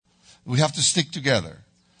We have to stick together.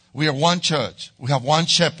 We are one church. We have one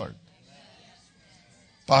shepherd.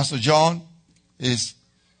 Pastor John is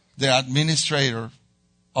the administrator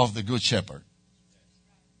of the Good Shepherd.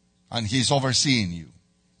 And he's overseeing you.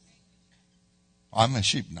 I'm a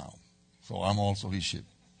sheep now, so I'm also his sheep.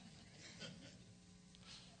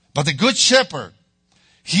 But the Good Shepherd,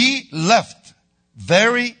 he left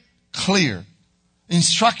very clear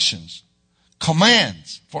instructions,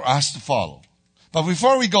 commands for us to follow. But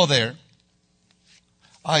before we go there,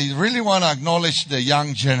 I really want to acknowledge the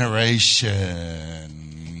young generation.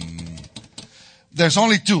 There's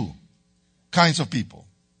only two kinds of people.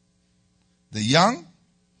 The young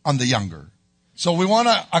and the younger. So we want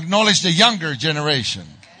to acknowledge the younger generation.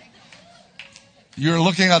 You're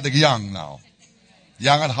looking at the young now.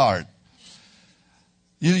 Young at heart.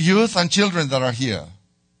 You youth and children that are here.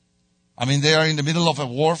 I mean, they are in the middle of a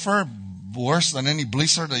warfare worse than any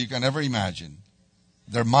blizzard that you can ever imagine.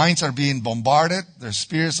 Their minds are being bombarded. Their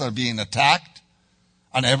spirits are being attacked.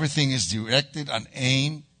 And everything is directed and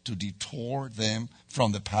aimed to detour them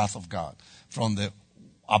from the path of God, from the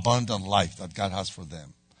abundant life that God has for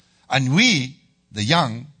them. And we, the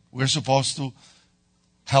young, we're supposed to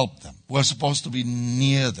help them. We're supposed to be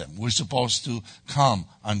near them. We're supposed to come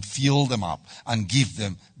and fuel them up and give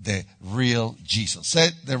them the real Jesus. Say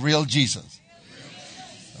it, the real Jesus.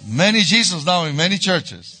 Many Jesus now in many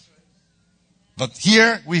churches. But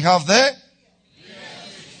here we have the...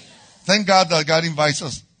 Thank God that God invites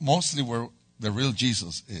us mostly where the real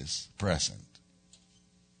Jesus is present.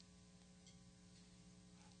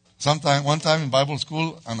 One time in Bible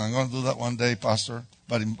school, and I'm going to do that one day, Pastor,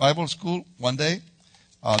 but in Bible school, one day,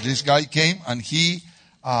 this guy came and he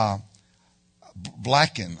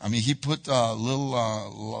blackened. I mean, he put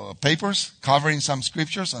little papers covering some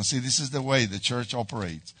scriptures and see, this is the way the church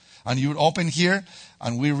operates. And you would open here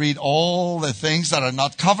and we read all the things that are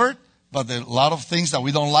not covered, but a lot of things that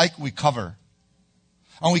we don't like, we cover.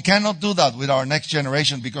 And we cannot do that with our next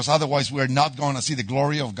generation because otherwise we're not going to see the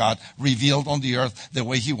glory of God revealed on the earth the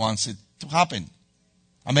way He wants it to happen.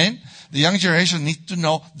 Amen? The young generation needs to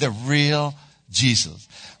know the real Jesus.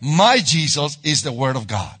 My Jesus is the Word of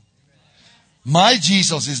God. My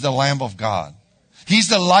Jesus is the Lamb of God. He's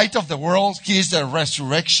the light of the world. He is the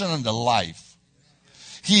resurrection and the life.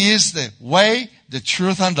 He is the way, the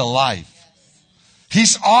truth, and the life.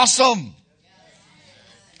 He's awesome.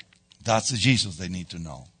 That's the Jesus they need to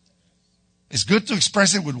know. It's good to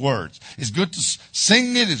express it with words. It's good to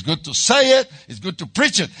sing it. It's good to say it. It's good to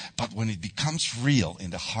preach it. But when it becomes real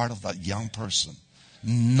in the heart of that young person,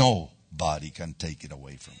 nobody can take it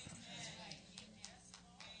away from them.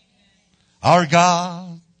 Our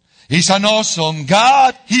God is an awesome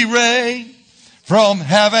God. He reigns from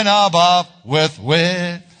heaven above with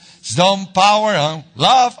wisdom, power, and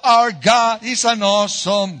love. Our God is an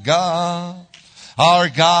awesome God. Our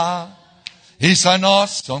God is an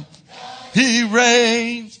awesome God. He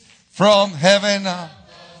reigns from heaven above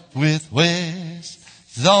with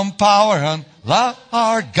wisdom, power, and love.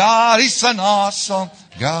 Our God is an awesome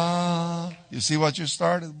God. You see what you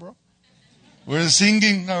started, bro? We're the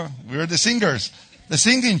singers, the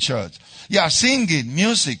singing church. Yeah, singing,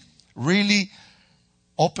 music really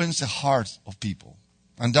opens the hearts of people.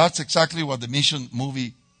 And that's exactly what the mission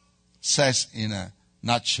movie says in a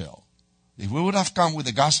nutshell. If we would have come with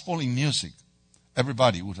the gospel in music,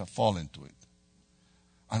 everybody would have fallen to it.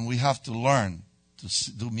 And we have to learn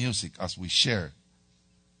to do music as we share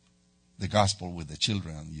the gospel with the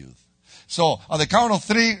children and youth. So, at the count of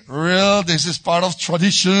 3, this is part of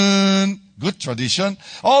tradition, good tradition.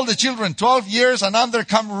 All the children, 12 years and under,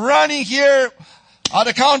 come running here at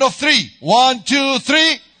the count of 3. 1, 2,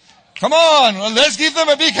 3. Come on, let's give them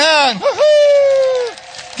a big hand. Woo-hoo!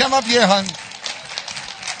 Come up here, hon.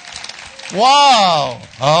 Wow,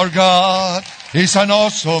 our God is an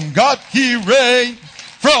awesome God. He reigns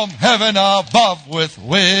from heaven above with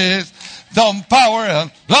wisdom, power,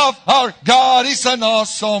 and love. Our God is an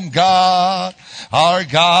awesome God. Our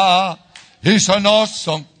God is an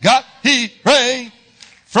awesome God. He reigns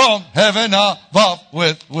from heaven above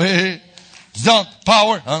with wisdom,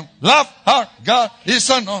 power, and love. Our God is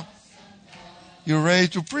an awesome God. You're ready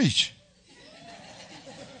to preach.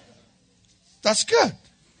 That's good.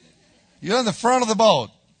 You're in the front of the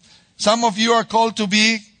boat. Some of you are called to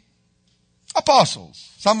be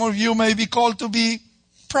apostles. Some of you may be called to be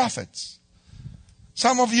prophets.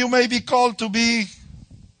 Some of you may be called to be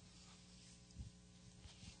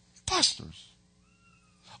pastors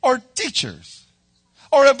or teachers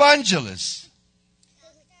or evangelists.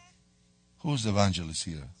 Who's the evangelist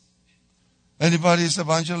here? Anybody is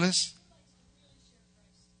evangelist?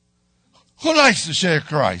 Who likes to share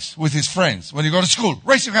Christ with his friends when you go to school?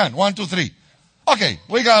 Raise your hand. 1, 2, 3. Okay,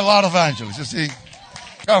 we got a lot of evangelists, you see.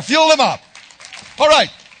 Fuel them up. All right.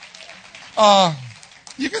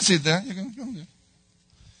 You can sit there. You can come there.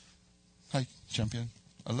 Hi, champion.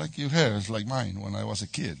 I like your hair. It's like mine when I was a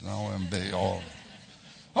kid. Now I'm big. All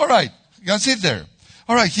right. You can sit there.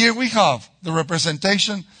 All right. Here we have the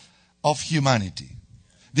representation of humanity.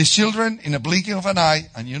 These children, in a blinking of an eye,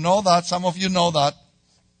 and you know that, some of you know that,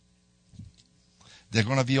 they're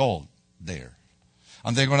going to be old there.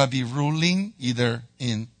 And they're going to be ruling either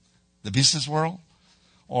in the business world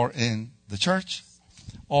or in the church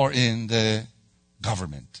or in the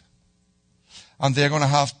government. And they're going to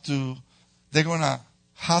have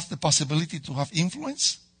the possibility to have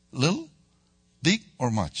influence, little, big, or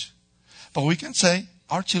much. But we can say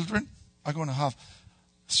our children are going to have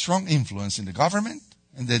strong influence in the government,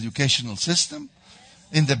 in the educational system,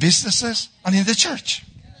 in the businesses, and in the church.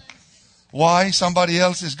 Why somebody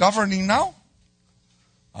else is governing now?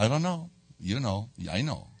 I don't know. You know. I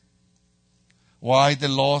know. Why the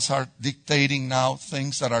laws are dictating now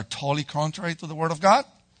things that are totally contrary to the Word of God,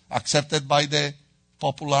 accepted by the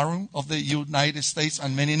popularum of the United States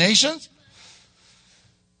and many nations?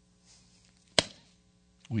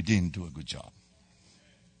 We didn't do a good job.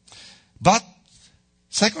 But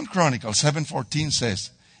 2 Chronicles 7:14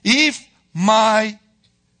 says, if my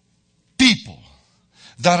people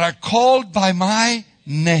that are called by my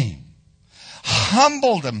name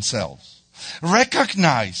humble themselves,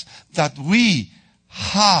 recognize that we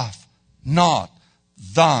have not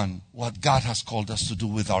done what God has called us to do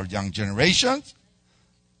with our young generations.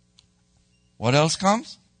 What else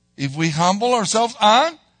comes? If we humble ourselves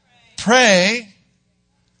and pray,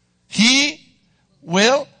 He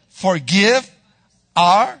will forgive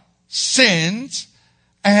our sins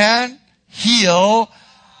and heal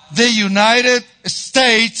the United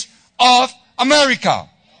States of America.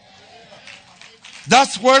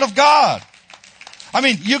 That's Word of God. I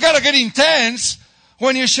mean, you got to get intense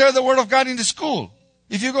when you share the Word of God in the school.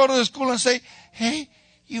 If you go to the school and say, hey,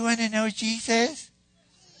 you want to know Jesus?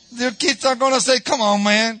 Their kids are going to say, come on,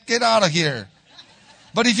 man, get out of here.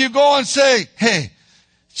 But if you go and say, hey,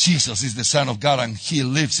 Jesus is the Son of God and He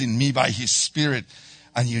lives in me by His Spirit,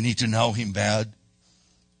 and you need to know Him bad,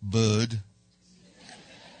 bud,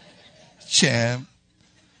 champ.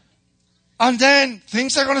 And then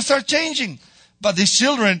things are going to start changing. But these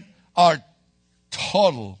children are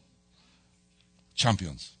total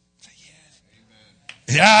champions.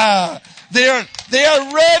 Yeah, they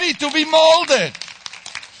are ready to be molded.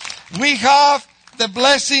 We have the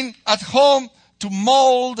blessing at home to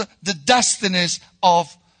mold the destinies of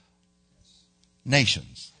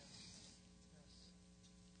nations.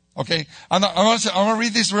 Okay, I'm going to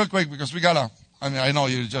read this real quick because I know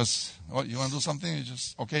you just, you want to do something? You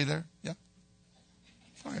just, okay there? Yeah?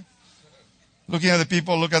 Okay. Looking at the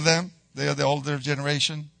people, look at them. They are the older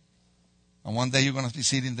generation. And one day you're going to be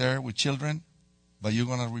sitting there with children, but you're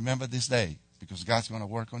going to remember this day because God's going to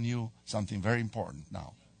work on you something very important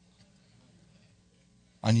now.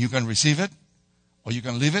 And you can receive it or you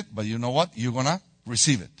can leave it, but you know what? You're going to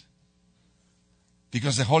receive it.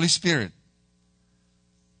 Because the Holy Spirit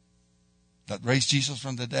that raised Jesus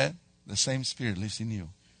from the dead, the same Spirit lives in you.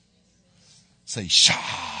 Say, Shah!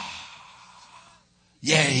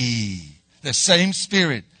 Yay! The same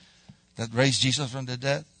Spirit that raised Jesus from the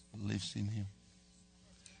dead lives in him.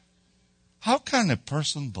 How can a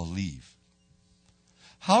person believe?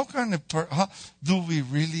 How do we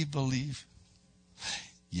really believe?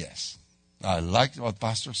 Yes. I like what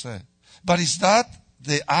Pastor said. But is that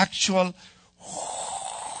the actual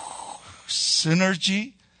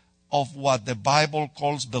synergy of what the Bible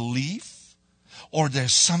calls belief? Or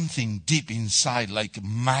there's something deep inside like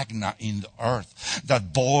magna in the earth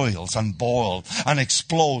that boils and boils and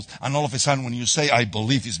explodes. And all of a sudden when you say, I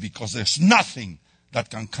believe, it's because there's nothing that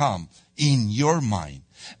can come in your mind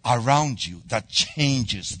around you that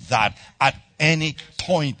changes that at any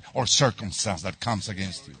point or circumstance that comes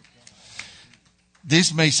against you.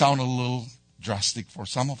 This may sound a little drastic for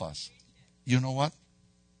some of us. You know what?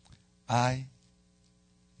 I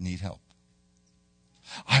need help.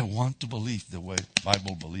 I want to believe the way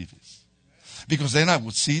Bible belief is. Because then I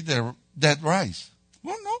would see their dead rise.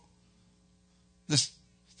 Well, no.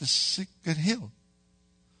 The sick get healed.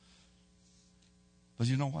 But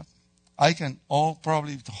you know what? I can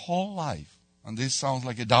probably the whole life, and this sounds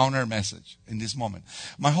like a downer message in this moment.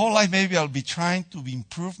 My whole life maybe I'll be trying to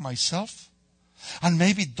improve myself and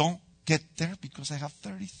maybe don't get there because I have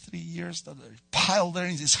 33 years that are piled there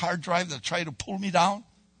in this hard drive that try to pull me down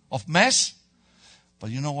of mess. But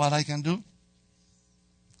you know what I can do?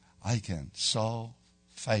 I can so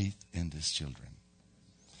faith in these children.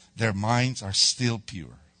 Their minds are still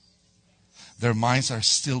pure. Their minds are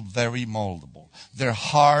still very moldable. Their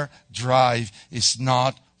hard drive is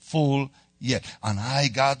not full yet. And I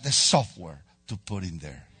got the software to put in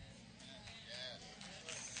there.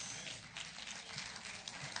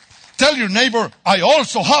 Tell your neighbor, I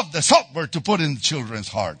also have the software to put in children's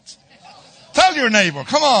hearts. Tell your neighbor,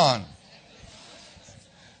 come on.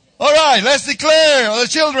 All right, let's declare the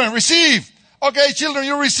children receive. Okay, children,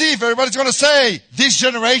 you receive. Everybody's going to say, this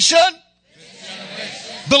generation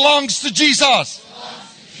belongs to Jesus.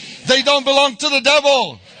 They don't belong to the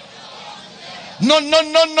devil. No, no,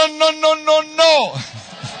 no, no, no, no, no, no.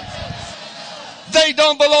 They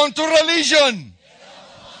don't belong to religion.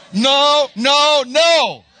 No, no,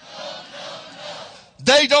 no.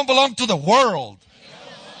 They don't belong to the world.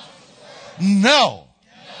 No.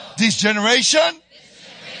 This generation,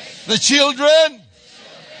 the children,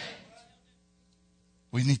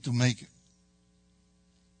 we need to make it.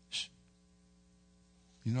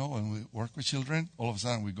 You know, when we work with children, all of a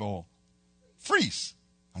sudden we go, freeze.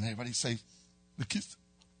 And everybody says, the kids,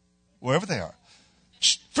 wherever they are,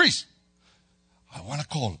 freeze. I want to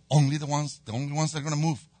call only the only ones that are going to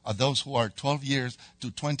move are those who are 12 years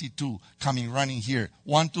to 22 coming running here.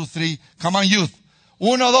 1, 2, 3. Come on, youth.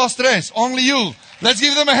 1, 2, 3. Only you. Let's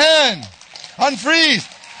give them a hand. And freeze.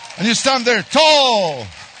 And you stand there tall.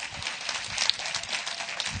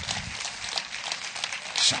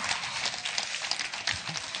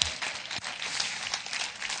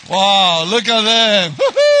 Wow, look at them.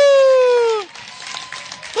 Woo-hoo!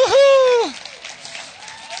 Woo-hoo!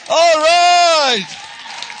 All right.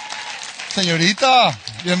 Señorita,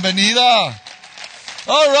 bienvenida.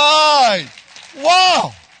 All right.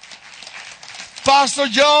 Wow. Pastor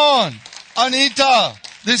John, Anita,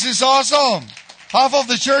 this is awesome. Half of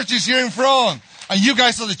the church is here in front. And you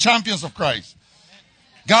guys are the champions of Christ.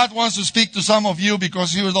 God wants to speak to some of you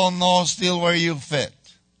because you don't know still where you fit.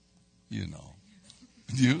 You know.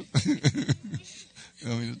 You? You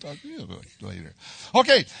want me to talk to you later?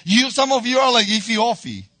 Okay, some of you are like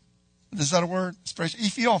Ethiopi. Is that a word? Expression?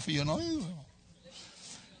 Ethiopi, you know?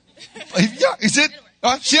 Yeah, is it?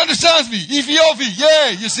 She understands me. Ethiopi, yeah.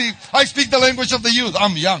 You see, I speak the language of the youth.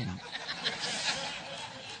 I'm young.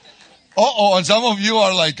 And some of you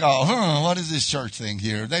are like, what is this church thing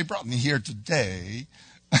here? They brought me here today.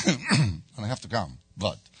 And I have to come.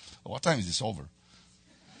 But what time is this over?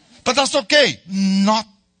 But that's okay. Not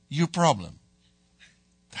your problem.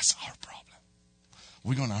 That's our problem.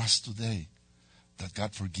 We're going to ask today that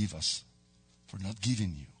God forgive us for not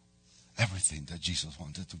giving you everything that Jesus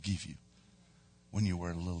wanted to give you when you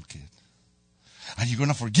were a little kid. And you're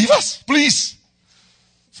going to forgive us? Please.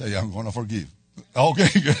 Say, I'm going to forgive.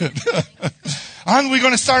 Okay, good. And we're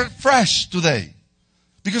going to start fresh today.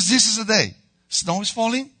 Because this is the day. Snow is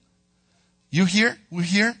falling. You here? We're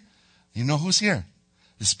here. You know who's here?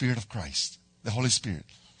 The Spirit of Christ. The Holy Spirit.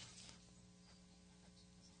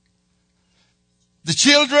 The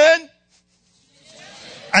children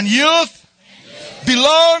and youth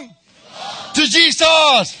belong to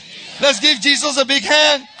Jesus. Let's give Jesus a big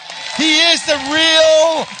hand. He is the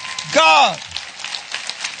real God.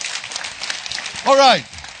 All right.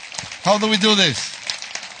 How do we do this?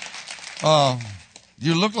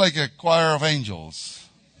 You look like a choir of angels.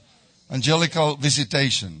 Angelical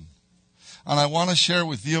visitation. And I want to share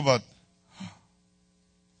with you about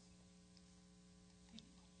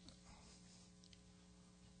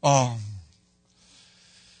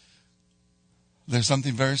there's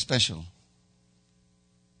something very special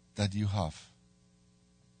that you have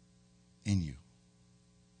in you.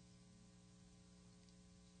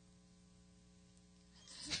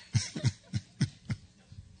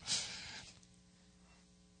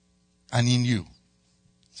 And in you.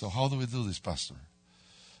 So how do we do this, Pastor?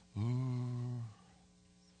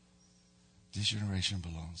 This generation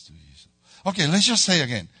belongs to Jesus. Okay, let's just say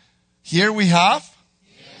again. Here we have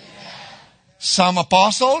some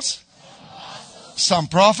apostles, some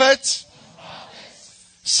prophets,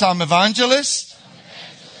 some evangelists,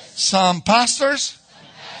 some pastors,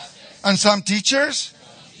 and some teachers.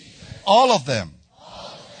 All of them.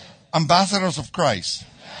 Ambassadors of Christ.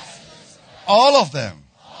 All of them.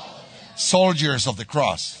 Soldiers of the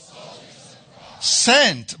cross.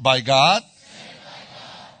 Sent by God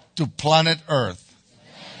to planet Earth.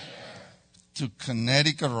 To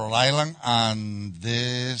Connecticut, Rhode Island, and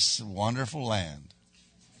this wonderful land.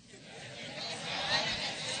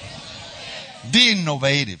 Be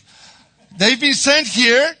innovative. They've been sent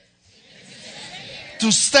here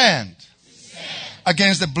to stand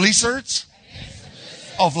against the blizzards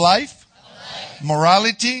of life,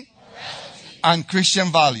 morality, and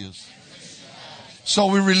Christian values. So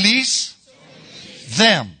we release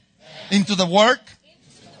them into the work,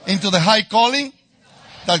 into the high calling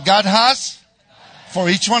that God has for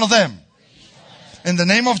each one of them. In the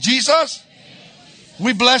name of Jesus,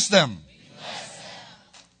 we bless them.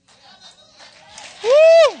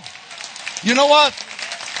 Woo! You know what?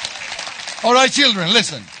 All right, children,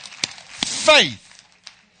 listen. Faith.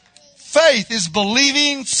 Faith is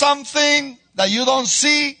believing something that you don't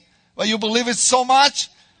see, but you believe it so much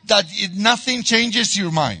that nothing changes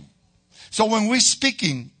your mind. So when we're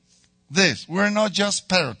speaking this, we're not just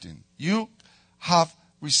parroting. You have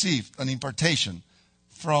received an impartation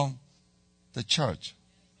from the church,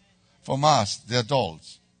 from us, the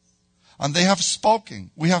adults. And they have spoken.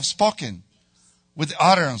 We have spoken with the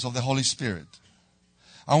utterance of the Holy Spirit.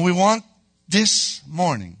 And we want this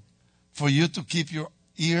morning for you to keep your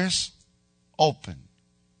ears open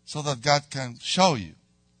so that God can show you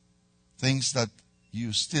things that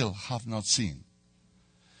you still have not seen.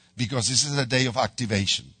 Because this is a day of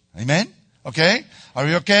activation. Amen? Okay? Are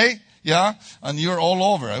you okay? Yeah? And you're all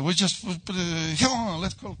over. We just put come on,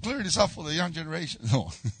 let's clear this up for the young generation. No.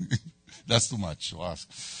 That's too much to ask.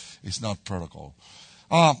 It's not protocol.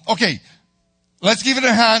 Okay. Let's give it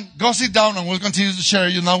a hand. Go sit down and we'll continue to share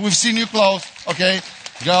you. Now we've seen you close. Okay?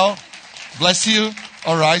 Go. Bless you.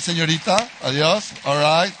 All right, señorita. Adios. All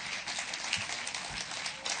right.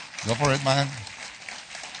 Go for it, man.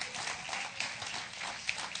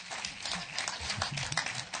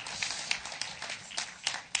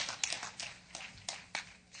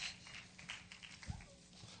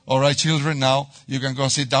 All right, children, now you can go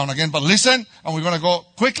sit down again. But listen, and we're going to go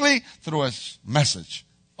quickly through a message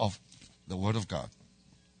of the Word of God.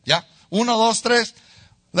 Yeah? 1, 2, 3.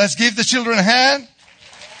 Let's give the children a hand.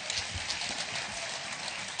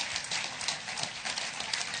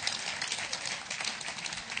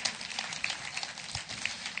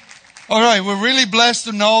 All right, we're really blessed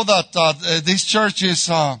to know that this church is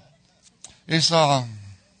how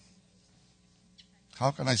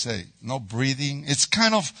can I say, no breathing. It's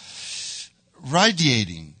kind of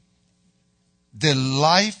radiating the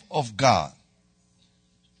life of God.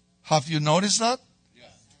 Have you noticed that? Yes.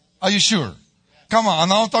 Are you sure? Yes. Come on, I'm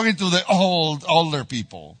not talking to the older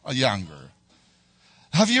people, younger.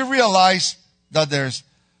 Have you realized that there's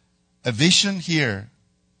a vision here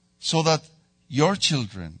so that your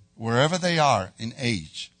children, wherever they are in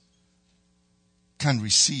age, can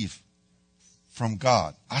receive from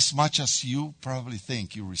God as much as you probably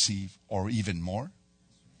think you receive, or even more?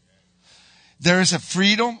 There is a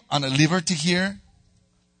freedom and a liberty here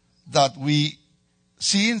that we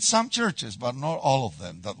see in some churches, but not all of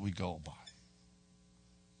them that we go by.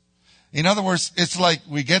 In other words, it's like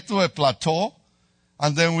we get to a plateau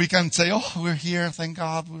and then we can say, oh, we're here. Thank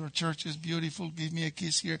God. Our church is beautiful. Give me a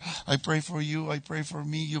kiss here. I pray for you. I pray for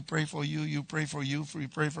me. You pray for you. You pray for you. You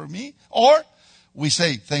pray for me. Or we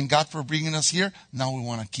say, thank God for bringing us here. Now we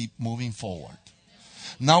want to keep moving forward.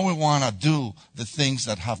 Now we want to do the things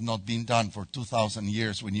that have not been done for 2,000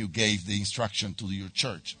 years when you gave the instruction to your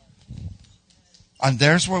church. And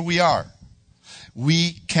there's where we are.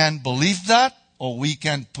 We can believe that or we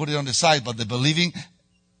can put it on the side. But the believing,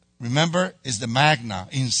 remember, is the magna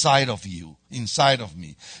inside of you, inside of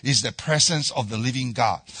me. Is the presence of the living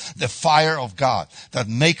God. The fire of God that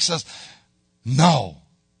makes us know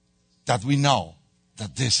that we know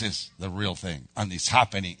that this is the real thing and it's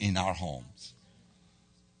happening in our homes.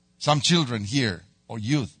 Some children here or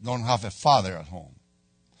youth don't have a father at home,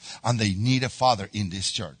 and they need a father in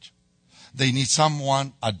this church. They need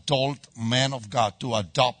someone, adult man of God, to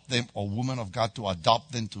adopt them, or woman of God to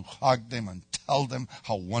adopt them, to hug them and tell them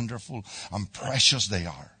how wonderful and precious they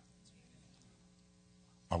are.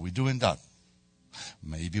 Are we doing that?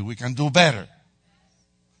 Maybe we can do better.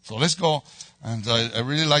 So let's go. And I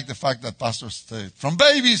really like the fact that pastors say, from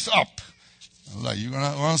babies up. Like, you're going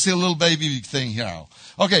to see a little baby thing here now.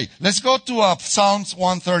 Okay, let's go to Psalms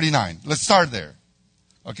 139. Let's start there.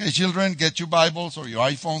 Okay, children, get your Bibles or your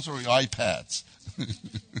iPhones or your iPads.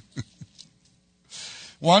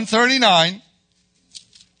 139.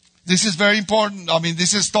 This is very important. I mean,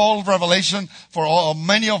 this is total revelation for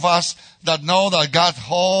many of us that know that God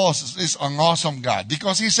is an awesome God.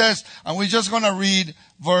 Because He says, and we're just going to read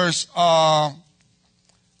verse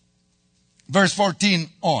 14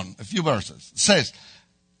 on, a few verses. It says,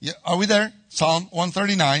 are we there? Psalm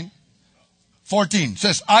 139, 14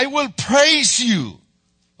 says, I will praise you.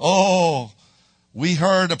 Oh, we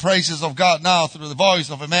heard the praises of God now through the voice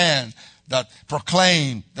of a man that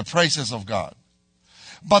proclaimed the praises of God.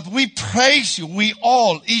 But we praise you, we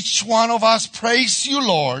all, each one of us praise you,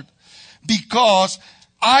 Lord, because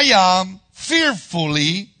I am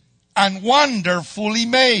fearfully and wonderfully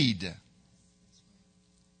made.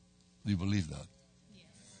 Do you believe that?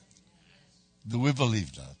 Do we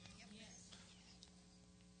believe that?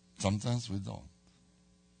 Sometimes we don't.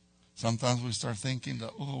 Sometimes we start thinking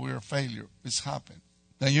that, oh, we're a failure. It's happened.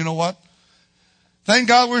 Then you know what? Thank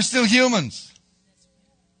God we're still humans.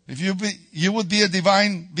 If you would be a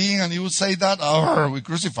divine being and you would say that, oh, we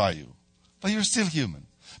crucify you. But you're still human.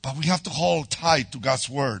 But we have to hold tight to God's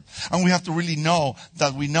word. And we have to really know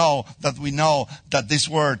that we know that this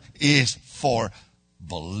word is for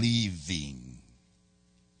believing.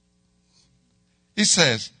 It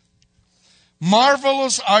says,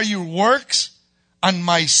 marvelous are your works, and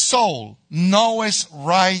my soul knoweth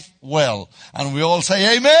right well. And we all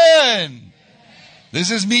say, amen. This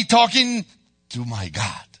is me talking to my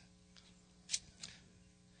God.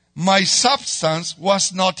 My substance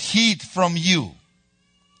was not hid from you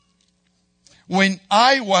when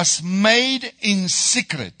I was made in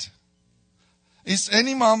secret. Is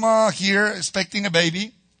any mama here expecting a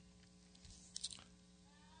baby?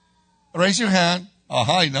 Raise your hand.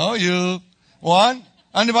 I know you. One.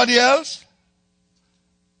 Anybody else?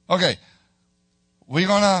 Okay. We're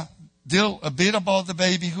going to deal a bit about the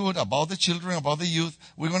babyhood, about the children, about the youth.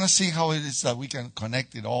 We're going to see how it is that we can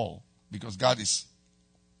connect it all. Because God is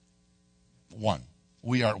one.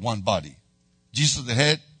 We are one body. Jesus the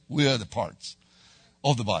head, we are the parts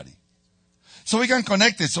of the body. So we can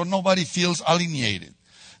connect it so nobody feels alienated.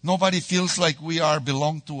 Nobody feels like we are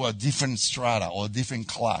belong to a different strata or a different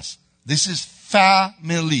class. This is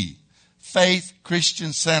family. Faith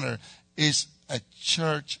Christian Center is a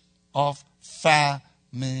church of families.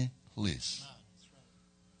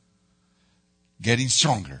 Getting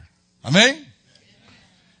stronger. Amen?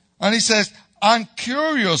 And he says, and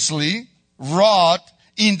curiously wrought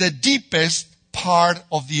in the deepest part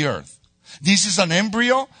of the earth. This is an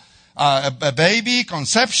embryo, a baby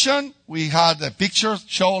conception. We had a picture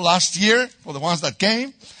show last year for the ones that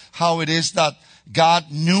came, how it is that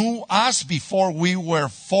God knew us before we were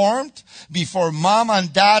formed, before mom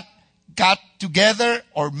and dad got together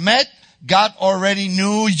or met. God already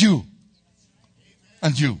knew you.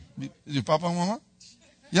 And you. Your papa and mama?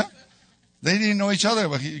 Yeah. They didn't know each other,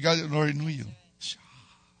 but God already knew you.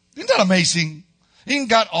 Isn't that amazing? Isn't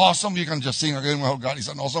God awesome? You can just sing again, well, God is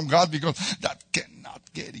an awesome God, because that cannot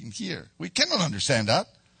get in here. We cannot understand that.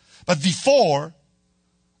 But before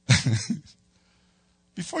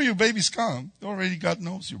your babies come, already God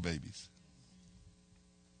knows your babies.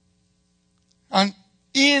 And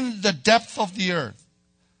in the depth of the earth,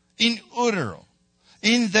 in utero,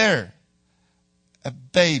 in there, a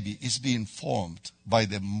baby is being formed by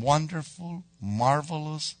the wonderful,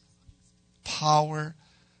 marvelous power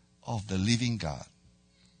of the living God.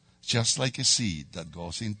 Just like a seed that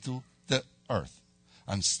goes into the earth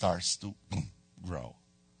and starts to grow.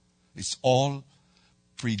 It's all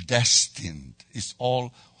predestined. It's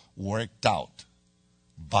all worked out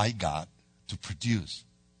by God to produce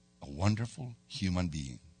a wonderful human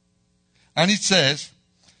being. And it says,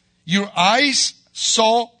 your eyes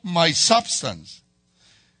saw my substance,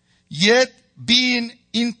 yet being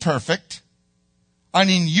imperfect, and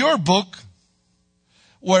in your book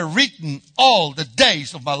were written all the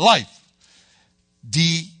days of my life.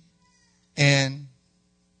 DNA.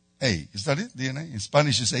 Is that it? DNA? In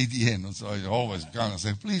Spanish it's ADN. So I always kind of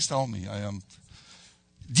say, please tell me I am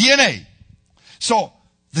DNA. So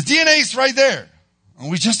the DNA is right there.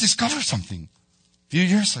 And we just discovered something a few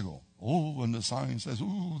years ago. Oh, and the science says,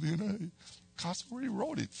 oh, DNA. God already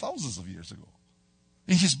wrote it thousands of years ago.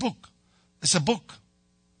 In his book. It's a book.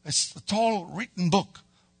 It's a tall written book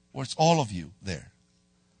where it's all of you there.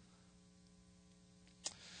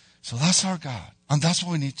 So that's our God. And that's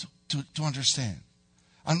what we need to understand.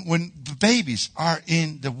 And when the babies are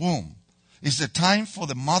in the womb, it's the time for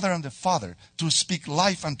the mother and the father to speak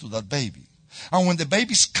life unto that baby. And when the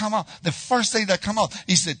babies come out, the first day they come out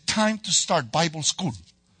is the time to start Bible school.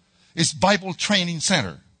 It's Bible Training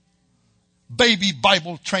Center. Baby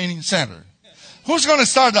Bible Training Center. Who's going to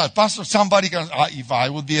start that? Pastor, somebody can. If I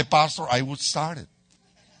would be a pastor, I would start it.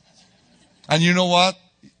 And you know what?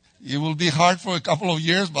 It will be hard for a couple of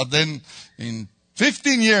years, but then in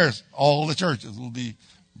 15 years, all the churches will be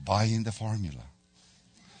buying the formula.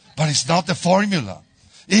 But it's not the formula.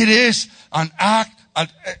 It is an act.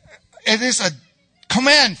 It is a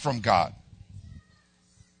command from God.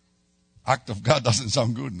 Act of God doesn't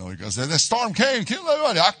sound good, no, because the storm came, killed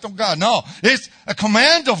everybody. Act of God. No, it's a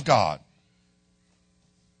command of God.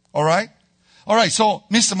 All right? All right, so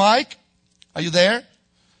Mr. Mike, are you there?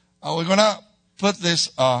 We're going to put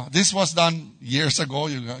this. This was done years ago.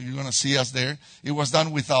 You're going to see us there. It was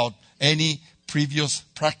done without any previous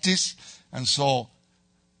practice. And so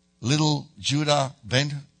little Judah,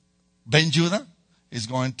 Ben Judah, is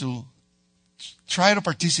going to try to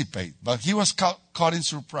participate, but he was caught in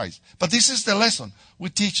surprise. But this is the lesson we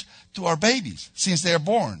teach to our babies since they are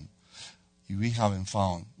born.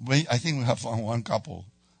 I think we have found one couple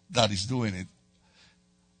that is doing it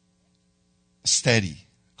steady,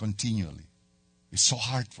 continually. It's so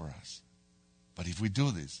hard for us. But if we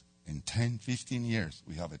do this, in 10, 15 years,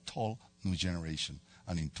 we have a tall new generation.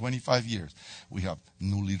 And in 25 years, we have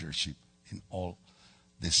new leadership in all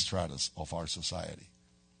the stratas of our society.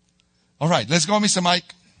 All right, let's go, Mr.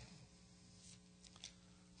 Mike.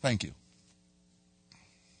 Thank you.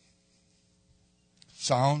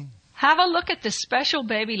 Sound. Have a look at this special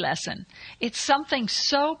baby lesson. It's something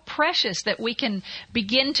so precious that we can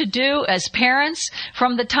begin to do as parents.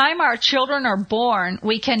 From the time our children are born,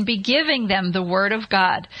 we can be giving them the Word of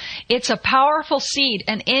God. It's a powerful seed,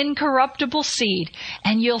 an incorruptible seed.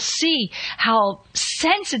 And you'll see how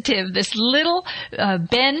sensitive this little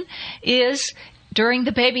Ben is during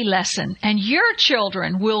the baby lesson. And your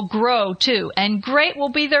children will grow too. And great will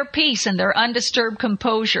be their peace and their undisturbed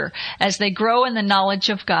composure as they grow in the knowledge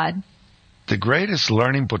of God. The greatest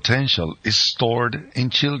learning potential is stored in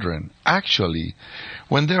children. Actually,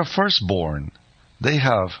 when they are first born, they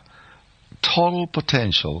have total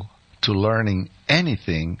potential to learning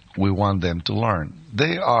anything we want them to learn.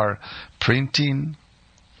 They are printing,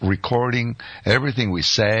 recording everything we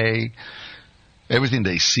say, everything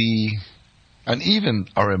they see, and even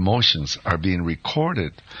our emotions are being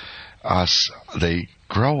recorded as they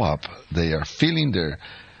grow up. They are filling their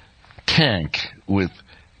tank with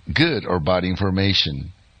good or bad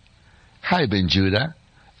information. Hi, Ben Judah.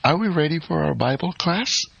 Are we ready for our Bible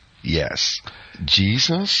class? Yes.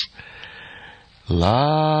 Jesus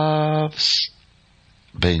loves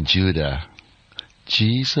Ben Judah.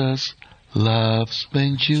 Jesus loves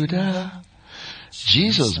Ben Judah.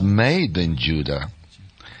 Jesus made Ben Judah.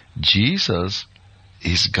 Jesus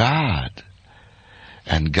is God.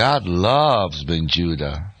 And God loves Ben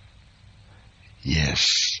Judah. Yes.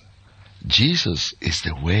 Jesus is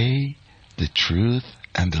the way, the truth,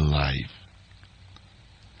 and the life.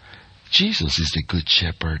 Jesus is the good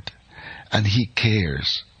shepherd, and he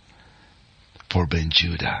cares for Ben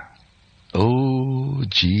Judah. Oh,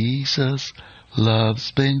 Jesus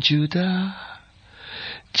loves Ben Judah.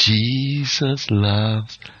 Jesus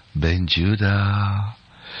loves Ben Judah.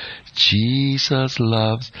 Jesus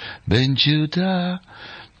loves Ben Judah.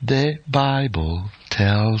 The Bible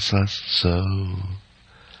tells us so.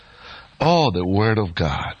 Oh, the Word of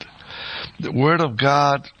God. The Word of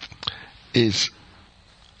God is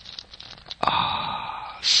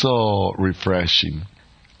so refreshing.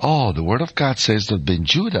 Oh, the Word of God says that Ben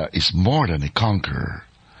Judah is more than a conqueror.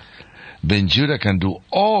 Ben Judah can do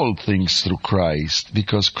all things through Christ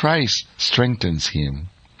because Christ strengthens him.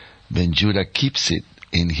 Ben Judah keeps it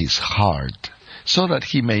in his heart so that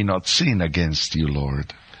he may not sin against you,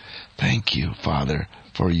 Lord. Thank you, Father,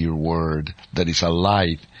 for your Word that is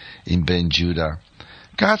alive in Ben Judah.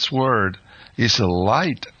 God's Word is a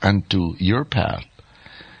light unto your path,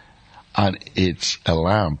 and it's a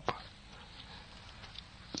lamp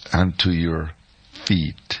unto your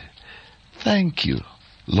feet. Thank you,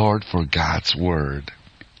 Lord, for God's Word.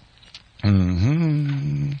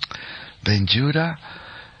 Ben Judah,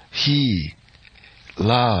 he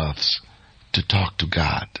loves to talk to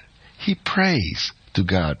God. He prays to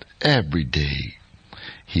God every day.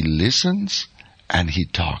 He listens and he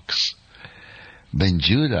talks. Ben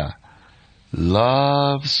Judah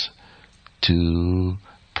loves to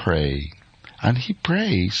pray. And he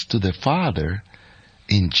prays to the Father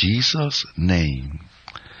in Jesus' name.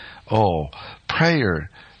 Oh, prayer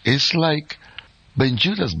is like Ben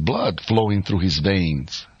Judah's blood flowing through his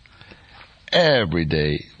veins. Every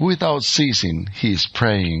day, without ceasing, he is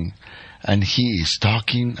praying and he is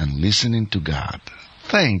talking and listening to God.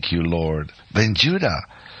 Thank you, Lord. Ben Judah,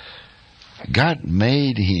 God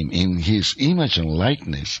made him in his image and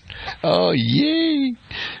likeness. Oh, yay!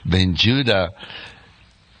 Ben Judah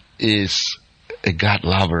is a God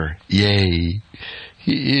lover. Yay!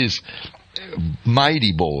 He is a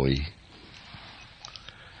mighty boy.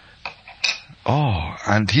 Oh,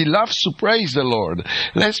 and he loves to praise the Lord.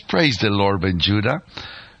 Let's praise the Lord, Ben Judah.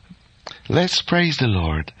 Let's praise the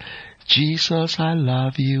Lord. Jesus, I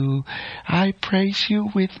love you. I praise you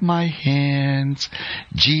with my hands.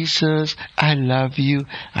 Jesus, I love you.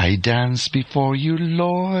 I dance before you,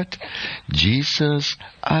 Lord. Jesus,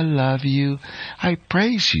 I love you. I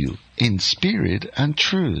praise you in spirit and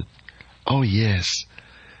truth. Oh, yes.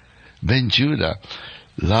 Ben Judah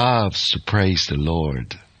loves to praise the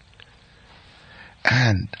Lord.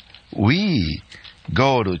 And we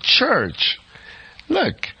go to church.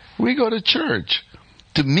 Look, we go to church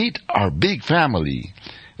to meet our big family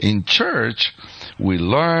In church, we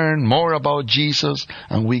learn more about Jesus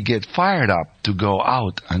and we get fired up to go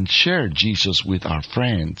out and share Jesus with our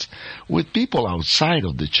friends, with people outside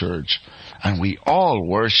of the church, and we all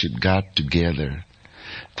worship God together.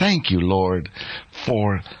 Thank you, Lord,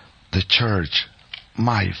 for the church,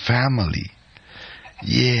 my family.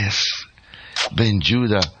 Yes, Ben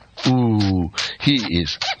Judah, he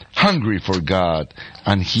is hungry for God,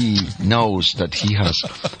 and he knows that he has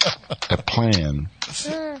a plan,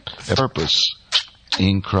 a purpose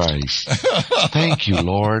in Christ. Thank you,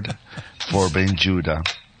 Lord, for Ben Judah.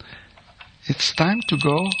 It's time to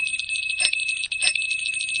go.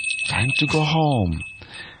 Time to go home.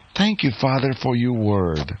 Thank you, Father, for your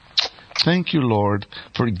word. Thank you, Lord,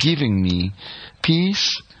 for giving me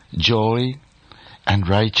peace, joy, and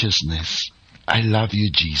righteousness. I love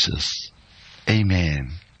you, Jesus.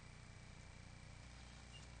 Amen.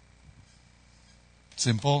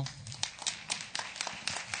 Simple.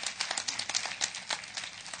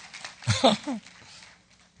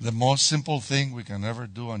 The most simple thing we can ever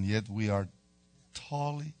do, and yet we are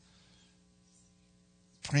totally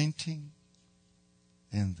printing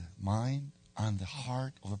in the mind and the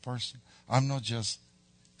heart of a person. I'm not just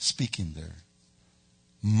speaking there.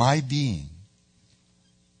 My being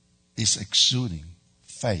is exuding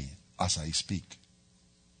faith as I speak.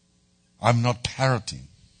 I'm not parroting.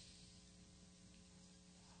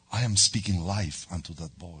 I am speaking life unto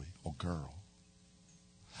that boy or girl.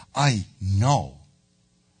 I know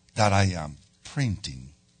that I am printing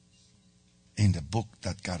in the book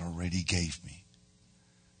that God already gave me,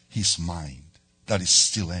 His mind that is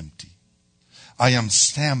still empty. I am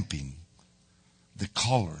stamping the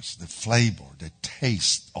colors, the flavor, the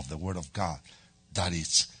taste of the Word of God that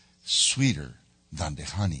is sweeter than the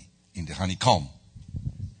honey in the honeycomb.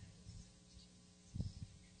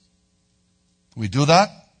 We do that.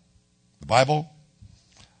 The Bible,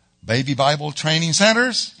 baby Bible training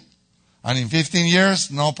centers. And in 15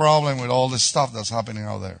 years, no problem with all the stuff that's happening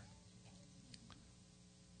out there.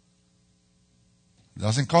 It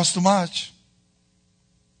doesn't cost too much.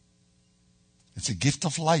 It's a gift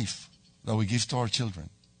of life that we give to our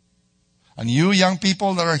children. And you young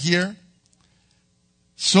people that are here,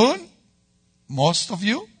 soon, most of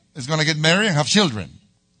you is going to get married and have children.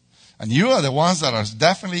 And you are the ones that are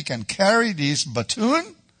definitely can carry this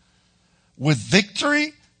baton with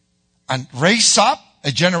victory and raise up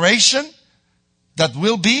a generation that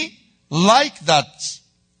will be like that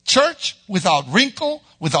church without wrinkle,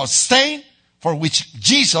 without stain, for which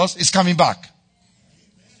Jesus is coming back.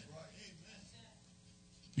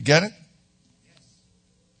 You get it?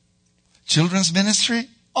 Children's ministry?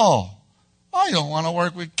 Oh, I don't want to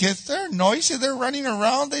work with kids. They're noisy. They're running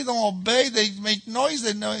around. They don't obey. They make noise.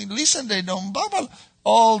 They don't listen. They don't babble.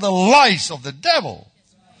 All the lies of the devil.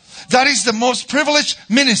 That is the most privileged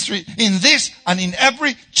ministry in this and in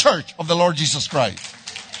every church of the Lord Jesus Christ.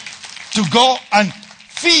 To go and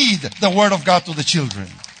feed the Word of God to the children.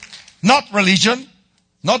 Not religion,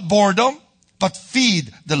 not boredom, but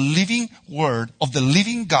feed the living Word of the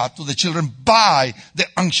living God to the children by the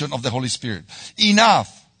unction of the Holy Spirit.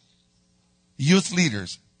 Enough, youth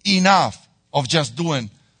leaders, enough of just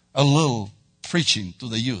doing a little preaching to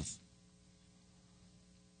the youth.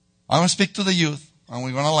 I'm going to speak to the youth. And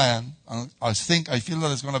we're going to land. I feel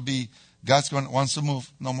that it's going to be, wants to move.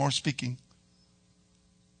 No more speaking.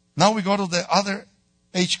 Now we go to the other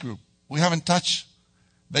age group. We haven't touched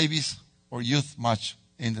babies or youth much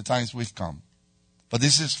in the times we've come. But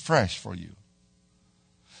this is fresh for you.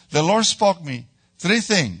 The Lord spoke me 3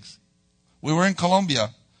 things. We were in Colombia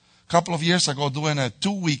a couple of years ago doing a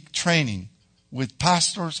 2-week training with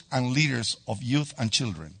pastors and leaders of youth and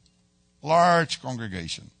children. Large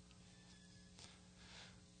congregation.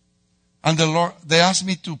 And they asked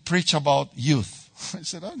me to preach about youth. I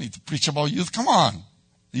said, I don't need to preach about youth. Come on.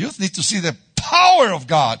 The youth need to see the power of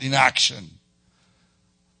God in action.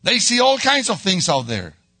 They see all kinds of things out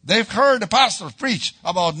there. They've heard the pastor preach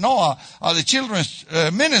about Noah, the children's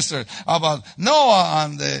minister, about Noah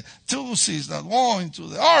and the 2 seas that went into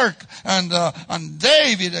the ark, and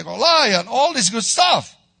David and Goliath, all this good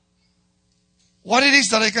stuff. What it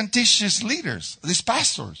is that I can teach these leaders, these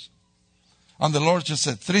pastors. And the Lord just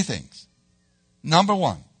said 3 things. Number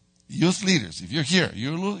 1, youth leaders. If you're here,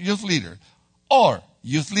 you're a youth leader. Or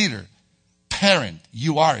youth leader, parent.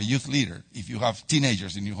 You are a youth leader if you have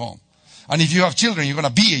teenagers in your home. And if you have children, you're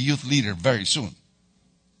going to be a youth leader very soon.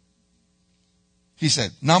 He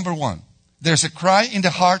said, number 1, there's a cry in the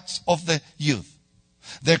hearts of the youth.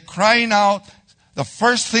 They're crying out. The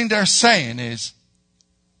first thing they're saying is,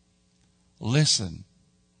 listen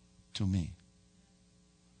to me.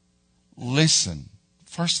 Listen.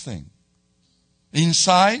 First thing.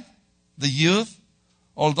 inside the youth,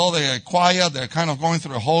 although they are quiet, they're kind of going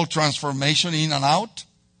through a whole transformation in and out.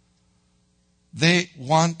 They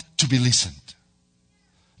want to be listened.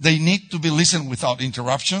 They need to be listened without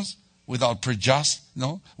interruptions, without prejudice.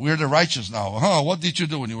 No, we're the righteous now. What did you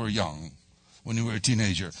do when you were young, when you were a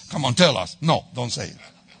teenager? Come on, tell us. No, don't say it.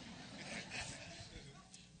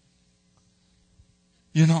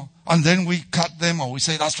 You know, and then we cut them or we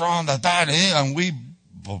say that's wrong, that's bad, and we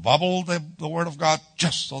bubble the word of God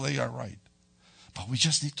just so they are right. But we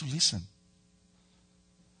just need to listen.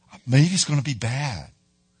 Maybe it's going to be bad.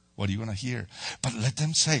 What are you going to hear? But let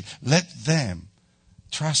them say, let them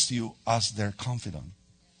trust you as their confidant.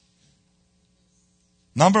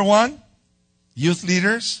 Number one, youth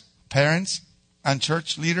leaders, parents, and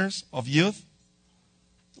church leaders of youth,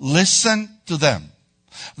 listen to them.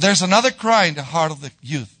 There's another cry in the heart of the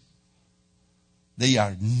youth. They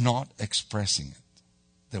are not expressing it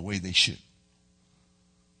the way they should.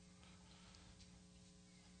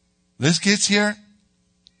 These kids here,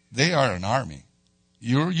 they are an army.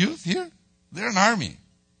 Your youth here, they're an army.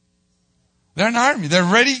 They're an army. They're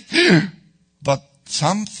ready. But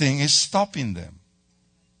something is stopping them.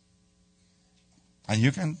 And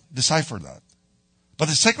you can decipher that. But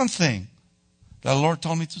the second thing that the Lord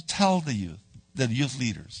told me to tell the youth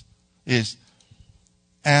leaders, is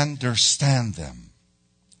understand them.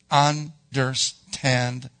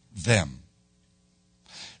 Understand them.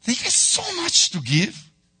 They get so much to give.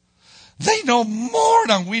 They know more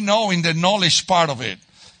than we know in the knowledge part of it.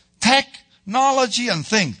 Technology and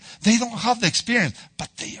things. They don't have the experience, but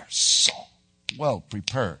they are so well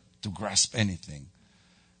prepared to grasp anything.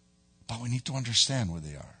 But we need to understand where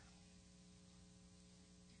they are.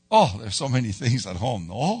 Oh, there's so many things at home.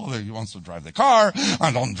 Oh, he wants to drive the car,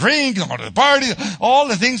 and don't drink, don't go to the party. All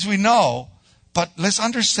the things we know. But let's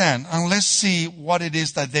understand and let's see what it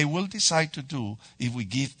is that they will decide to do if we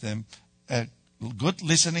give them a good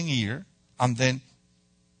listening ear and then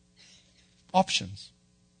options.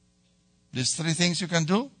 These three things you can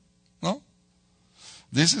do? No?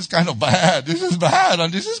 This is kind of bad. This is bad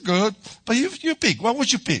and this is good. But you pick. What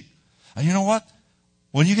would you pick? And you know what?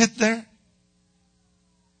 When you get there,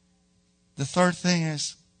 the third thing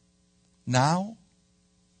is, now,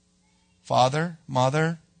 father,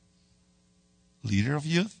 mother, leader of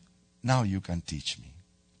youth, now you can teach me.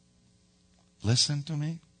 Listen to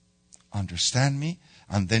me, understand me,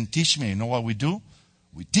 and then teach me. You know what we do?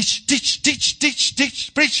 We teach,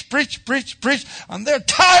 preach, and they're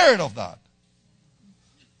tired of that.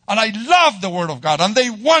 And I love the Word of God, and they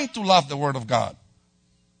want to love the Word of God.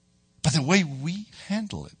 But the way we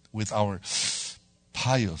handle it with our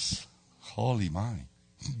pious, holy mind.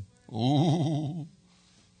 Ooh.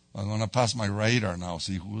 I'm going to pass my radar now,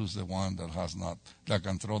 see who's the one that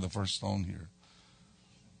can throw the first stone here.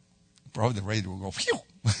 Probably the radar will go, phew.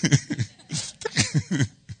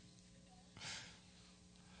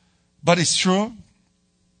 But it's true.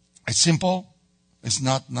 It's simple. It's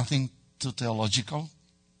nothing too theological.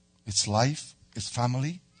 It's life. It's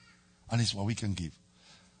family. And it's what we can give.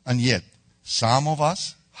 And yet, some of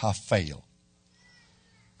us have failed.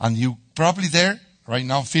 And you probably there right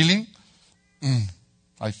now feeling,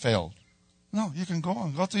 I failed. No, you can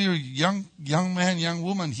go to your young man, young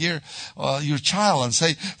woman here, your child, and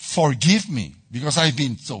say, forgive me, because I've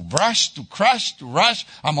been so rushed to crash, to rush.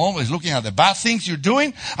 I'm always looking at the bad things you're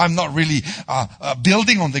doing. I'm not really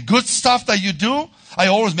building on the good stuff that you do. I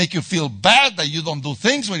always make you feel bad that you don't do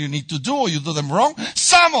things when you need to do, or you do them wrong.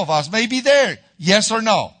 Some of us may be there. Yes or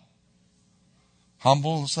no?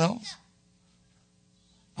 Humble ourselves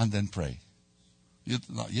and then pray.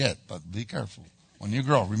 Not yet, but be careful. When you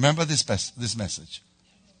grow, remember this message.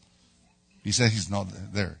 He said he's not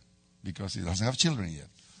there because he doesn't have children yet.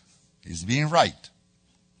 He's being right.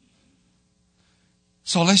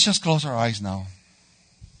 So let's just close our eyes now.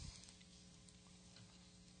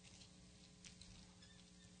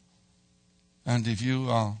 And if you,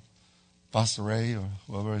 Pastor Ray or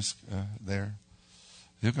whoever is there,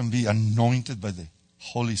 you can be anointed by the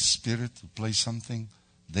Holy Spirit to place something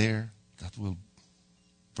there that will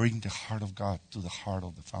bring the heart of God to the heart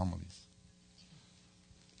of the families.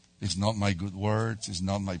 It's not my good words. It's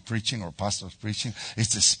not my preaching or pastor's preaching.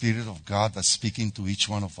 It's the Spirit of God that's speaking to each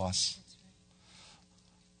one of us.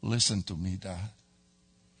 Listen to me, Dad.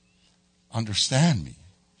 Understand me.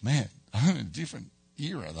 Man, I'm in a different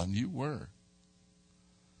era than you were.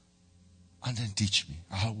 And then teach me.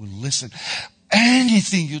 I will listen.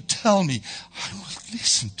 Anything you tell me, I will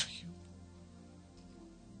listen to you.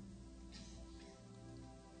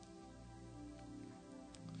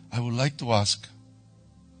 I would like to ask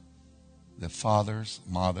the fathers,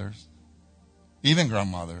 mothers, even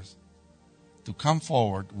grandmothers, to come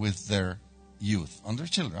forward with their youth, and their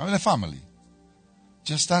children, their family.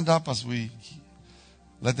 Just stand up as we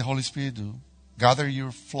let the Holy Spirit do. Gather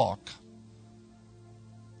your flock.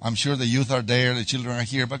 I'm sure the youth are there, the children are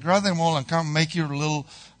here, but gather them all and come make your little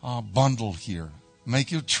bundle here.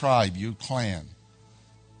 Make your tribe, your clan.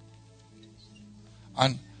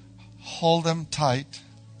 And hold them tight.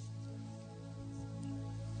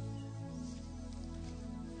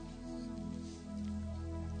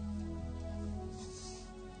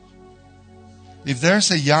 If there's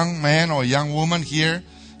a young man or a young woman here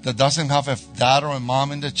that doesn't have a dad or a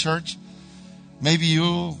mom in the church, maybe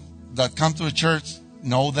you that come to a church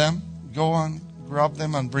know them. Go and grab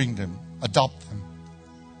them and bring them. Adopt them.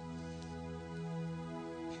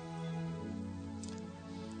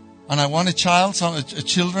 And I want a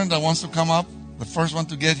children that wants to come up. The first one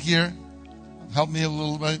to get here. Help me a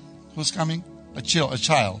little bit. Who's coming? A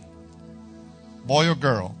child. Boy or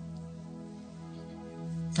girl?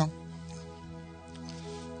 Come.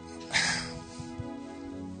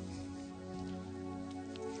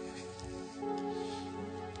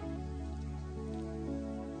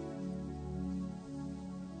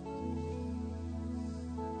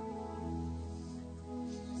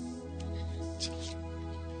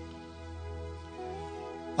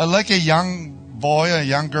 I'd like a young boy, a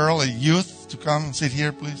young girl, a youth to come and sit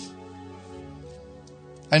here, please.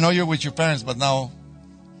 I know you're with your parents, but now,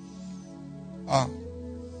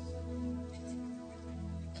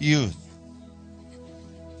 youth.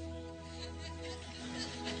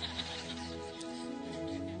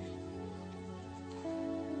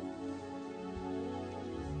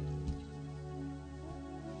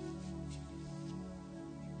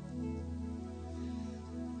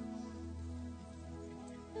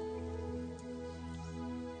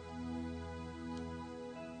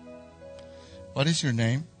 What is your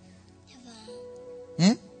name?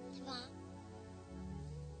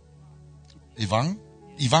 Ivan?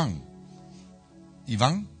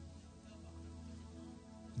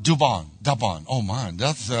 Daban. Oh man,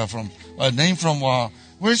 that's from a name from,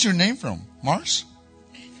 where's your name from? Mars?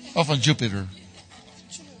 Oh, from Jupiter.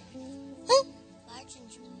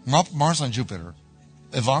 Mars and Jupiter.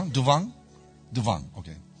 Duvan,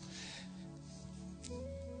 okay.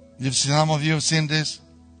 Some of you have seen this,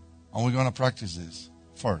 and we're going to practice this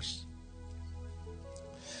first.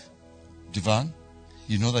 Duvan,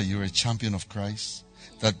 you know that you're a champion of Christ,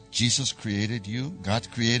 that Jesus created you, God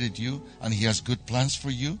created you, and He has good plans for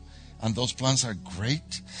you. And those plans are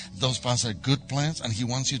great. Those plans are good plans, and He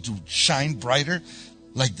wants you to shine brighter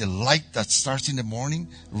like the light that starts in the morning,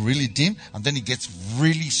 really dim, and then it gets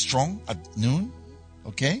really strong at noon.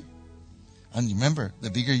 Okay? And remember, the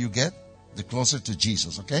bigger you get, the closer to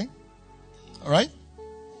Jesus. Okay? All right?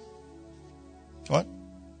 What?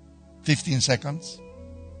 15 seconds.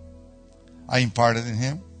 I imparted in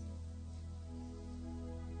him.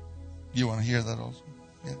 You want to hear that also?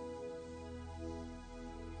 Yeah.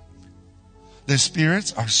 The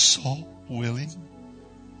spirits are so willing,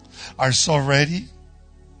 are so ready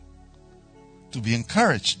to be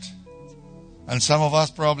encouraged. And some of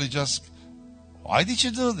us probably just, why did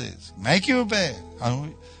you do this? Make your bed.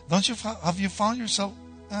 And have you found yourself?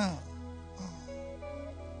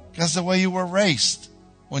 That's the way you were raised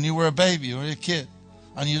when you were a baby or a kid.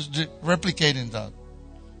 And you're replicating that.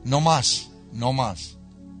 No más.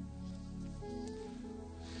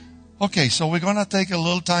 Okay, so we're going to take a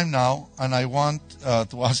little time now, and I want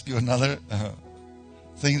to ask you another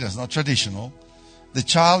thing that's not traditional. The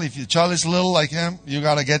child, if your child is little like him, you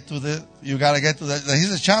got to get to the.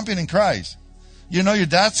 He's a champion in Christ. You know your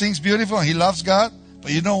dad sings beautiful and he loves God,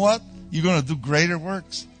 but you know what? You're going to do greater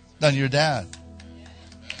works than your dad.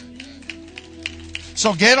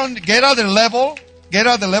 So get out the level. Get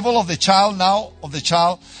at the level of the child now,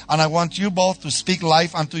 and I want you both to speak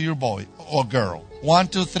life unto your boy or girl. 1,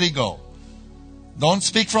 2, 3, go. Don't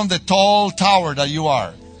speak from the tall tower that you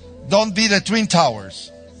are. Don't be the twin towers.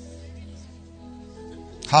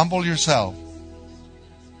 Humble yourself.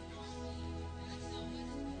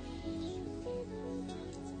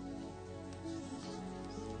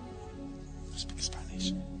 Speak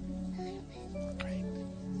Spanish. Great.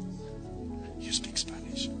 You speak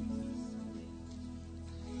Spanish.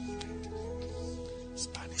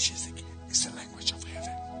 Spanish is the language of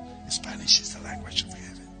heaven. Spanish is the language of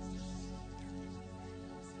heaven.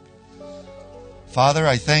 Father,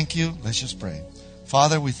 I thank you. Let's just pray.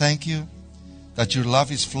 Father, we thank you that your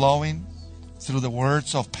love is flowing through the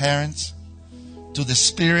words of parents to the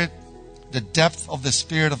spirit, the depth of the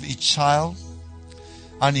spirit of each child.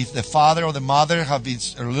 And if the father or the mother have been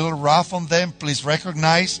a little rough on them, please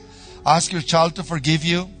recognize. Ask your child to forgive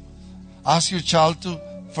you. Ask your child to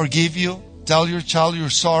forgive you. Tell your child you're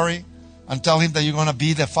sorry, and tell him that you're going to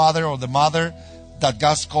be the father or the mother that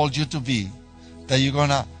God's called you to be. That you're going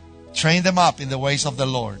to train them up in the ways of the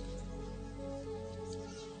Lord.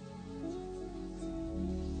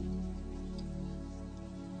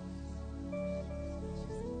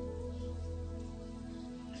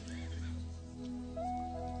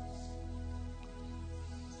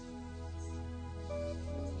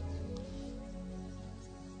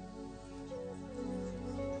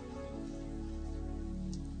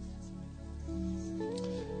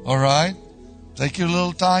 All right. Take your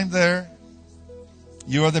little time there.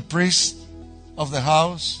 You are the priest of the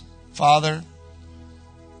house. Father,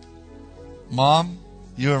 mom,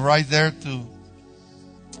 you are right there to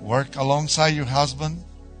work alongside your husband.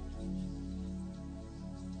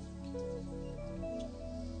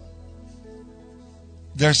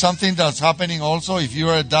 There's something that's happening also if you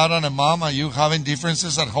are a dad and a mom and you're having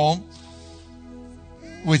differences at home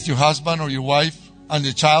with your husband or your wife, and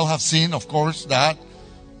the child have sinned, of course, that.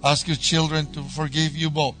 Ask your children to forgive you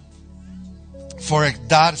both for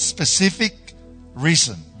that specific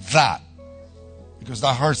reason, that, because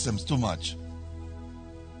that hurts them too much.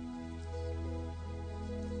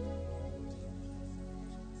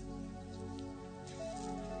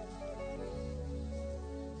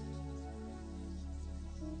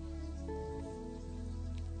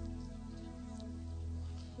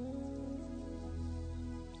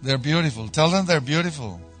 They're beautiful. Tell them they're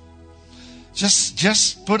beautiful.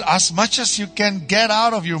 Just put as much as you can get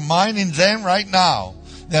out of your mind in them right now.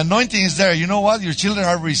 The anointing is there. You know what? Your children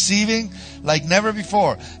are receiving like never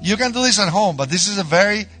before. You can do this at home, but this is a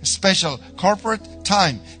very special corporate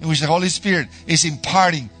time in which the Holy Spirit is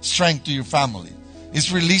imparting strength to your family.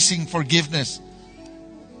 It's releasing forgiveness.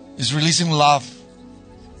 It's releasing love.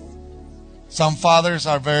 Some fathers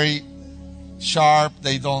are very sharp.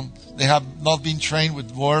 They have not been trained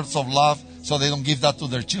with words of love, so they don't give that to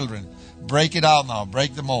their children. Break it out now.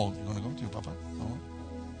 Break the mold. You want to go to your papa? No?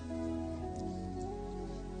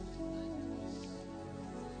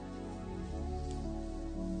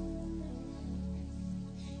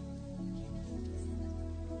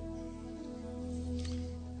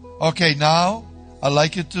 Okay, now I'd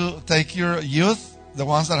like you to take your youth, the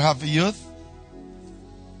ones that have youth.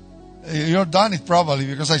 You're done it probably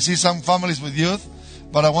because I see some families with youth,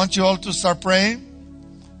 but I want you all to start praying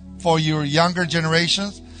for your younger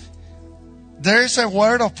generations. There is a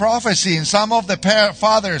word of prophecy in some of the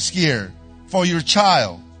fathers here for your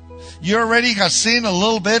child. You already have seen a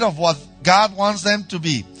little bit of what God wants them to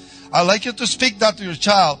be. I'd like you to speak that to your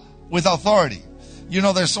child with authority. You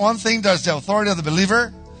know, there's one thing, there's the authority of the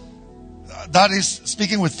believer. That is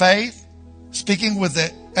speaking with faith, speaking with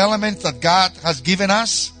the elements that God has given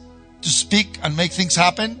us to speak and make things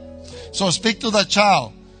happen. So speak to that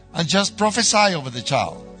child and just prophesy over the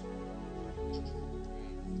child.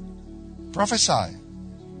 Prophesy.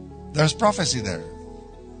 There's prophecy there.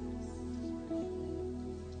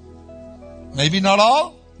 Maybe not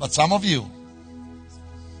all, but some of you.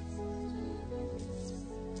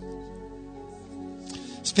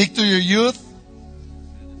 Speak to your youth.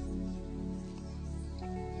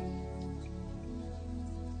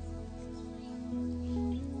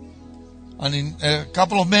 And in a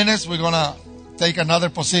couple of minutes, we're going to take another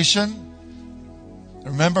position.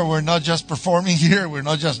 Remember, we're not just performing here. We're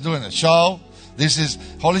not just doing a show. This is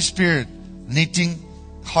Holy Spirit knitting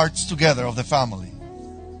hearts together of the family.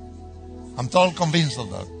 I'm totally convinced of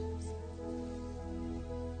that.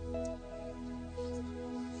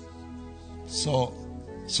 So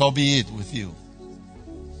be it with you.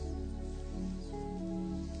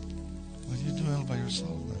 What are you doing all by yourself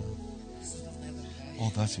now?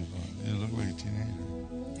 Oh, that's you. You look like a teenager.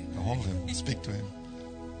 Hold him. Speak to him.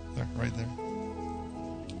 There, right there.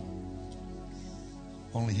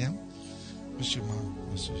 Only him? Where's your mom?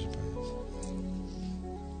 Where's your parents?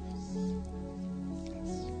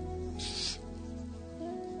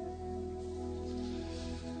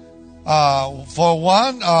 For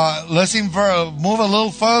one, let's move a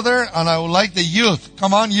little further, and I would like the youth.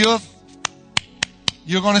 Come on, youth.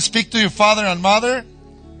 You're going to speak to your father and mother.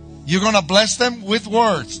 You're going to bless them with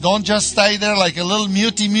words. Don't just stay there like a little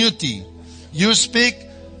muty. You speak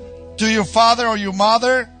to your father or your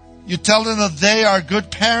mother. You tell them that they are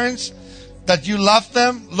good parents, that you love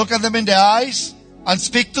them. Look at them in the eyes and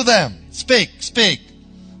speak to them. Speak.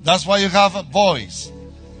 That's why you have a voice.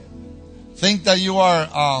 Think that you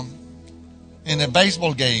are in a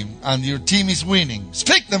baseball game and your team is winning.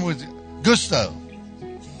 Speak them with gusto.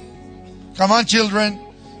 Come on, children.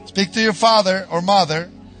 Speak to your father or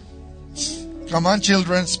mother. Come on,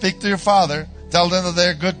 children. Speak to your father. Tell them that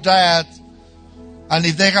they're good dads And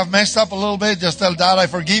if they have messed up a little bit, just tell Dad, I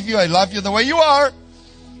forgive you. I love you the way you are.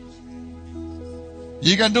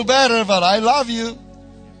 You can do better, but I love you.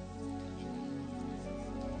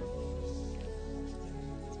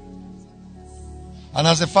 And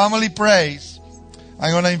as the family prays,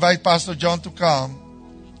 I'm going to invite Pastor John to come.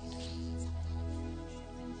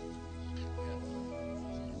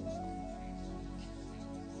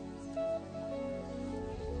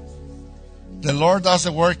 The Lord does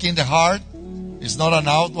the work in the heart. It's not an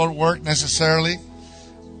outward work necessarily.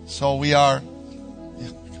 So we are.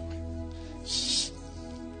 So.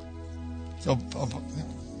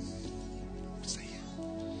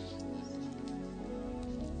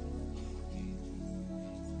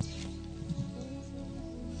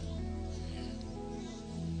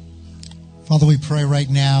 Father, we pray right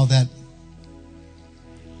now that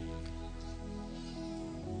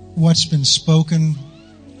what's been spoken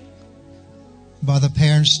by the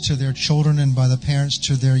parents to their children and by the parents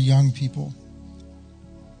to their young people,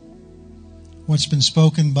 what's been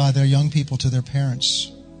spoken by their young people to their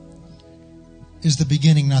parents, is the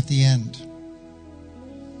beginning, not the end.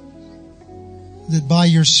 That by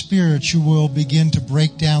your Spirit you will begin to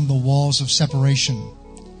break down the walls of separation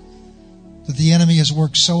that the enemy has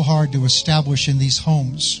worked so hard to establish in these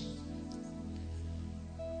homes.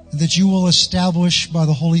 And that you will establish by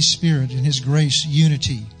the Holy Spirit and His grace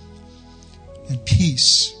unity and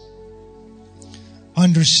peace,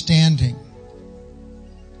 understanding.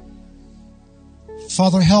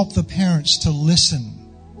 Father, help the parents to listen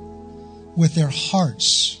with their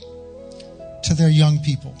hearts to their young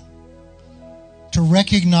people, to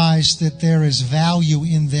recognize that there is value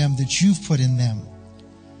in them that you've put in them,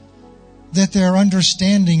 that there are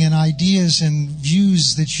understanding and ideas and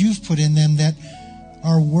views that you've put in them that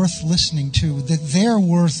are worth listening to, that they're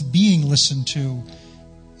worth being listened to,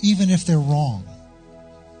 even if they're wrong.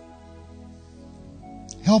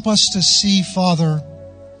 Help us to see, Father,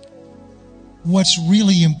 what's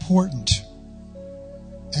really important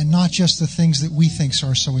and not just the things that we think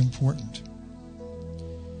are so important.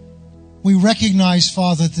 We recognize,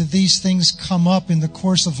 Father, that these things come up in the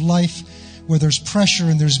course of life where there's pressure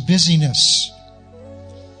and there's busyness.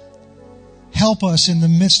 Help us in the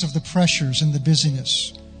midst of the pressures and the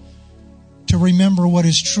busyness to remember what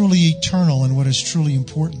is truly eternal and what is truly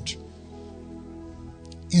important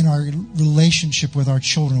in our relationship with our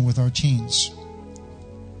children, with our teens.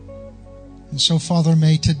 And so, Father,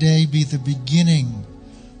 may today be the beginning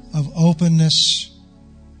of openness,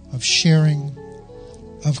 of sharing,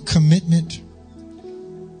 of commitment,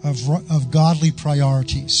 of godly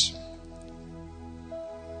priorities.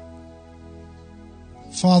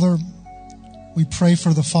 Father, we pray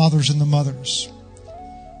for the fathers and the mothers,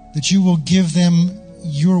 that you will give them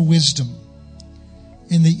your wisdom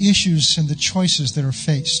in the issues and the choices that are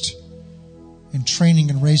faced in training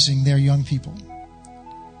and raising their young people.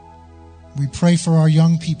 We pray for our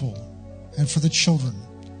young people and for the children,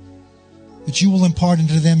 that you will impart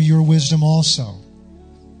into them your wisdom also,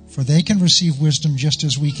 for they can receive wisdom just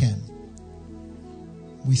as we can.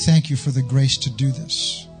 We thank you for the grace to do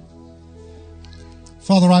this.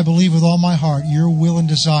 Father, I believe with all my heart your will and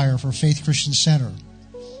desire for Faith Christian Center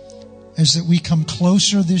is that we come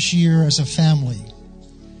closer this year as a family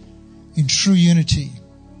in true unity.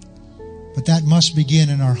 But that must begin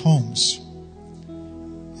in our homes.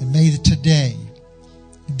 And may today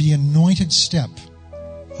be an anointed step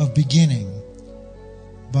of beginning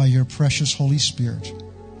by your precious Holy Spirit.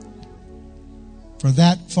 For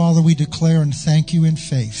that, Father, we declare and thank you in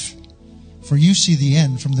faith. For you see the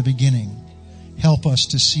end from the beginning. Help us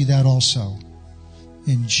to see that also.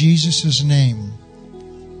 In Jesus' name,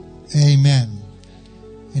 amen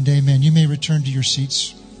and amen. You may return to your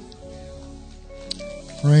seats.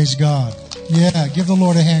 Praise God. Yeah, give the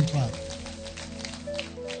Lord a hand clap.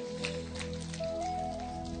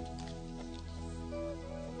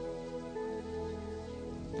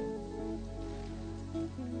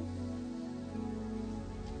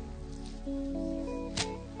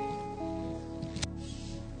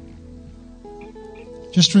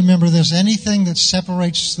 Just remember this, anything that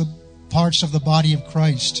separates the parts of the body of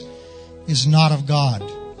Christ is not of God.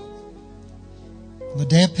 On the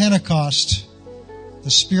day of Pentecost,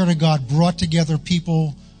 the Spirit of God brought together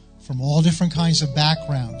people from all different kinds of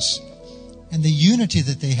backgrounds. And the unity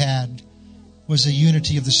that they had was the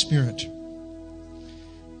unity of the Spirit.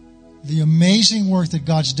 The amazing work that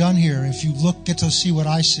God's done here, if you get to see what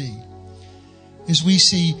I see, is we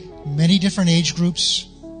see many different age groups,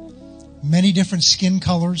 many different skin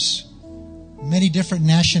colors, many different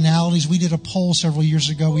nationalities. We did a poll several years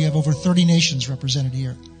ago. We have over 30 nations represented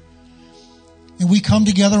here. And we come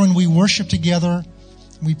together and we worship together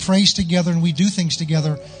We praise together and we do things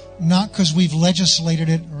together, not because we've legislated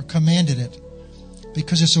it or commanded it,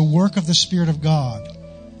 because it's a work of the Spirit of God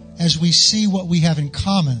as we see what we have in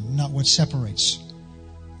common, not what separates.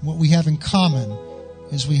 What we have in common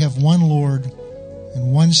is we have one Lord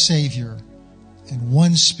and one Savior and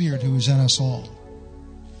one Spirit who is in us all.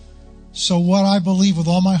 So what I believe with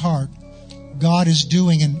all my heart God is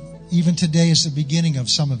doing, and even today is the beginning of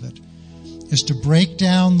some of it, is to break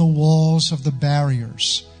down the walls of the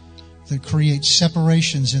barriers that create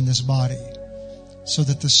separations in this body so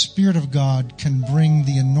that the Spirit of God can bring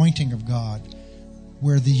the anointing of God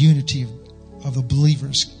where the unity of the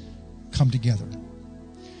believers come together.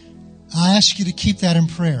 I ask you to keep that in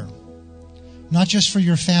prayer, not just for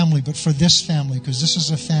your family, but for this family, because this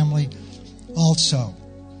is a family also.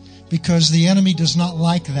 Because the enemy does not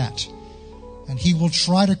like that. And he will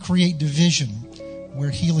try to create division where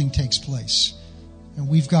healing takes place. And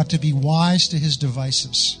we've got to be wise to his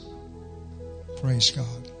devices. Praise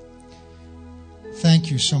God. Thank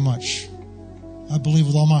you so much. I believe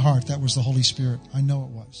with all my heart that was the Holy Spirit. I know it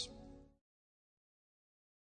was.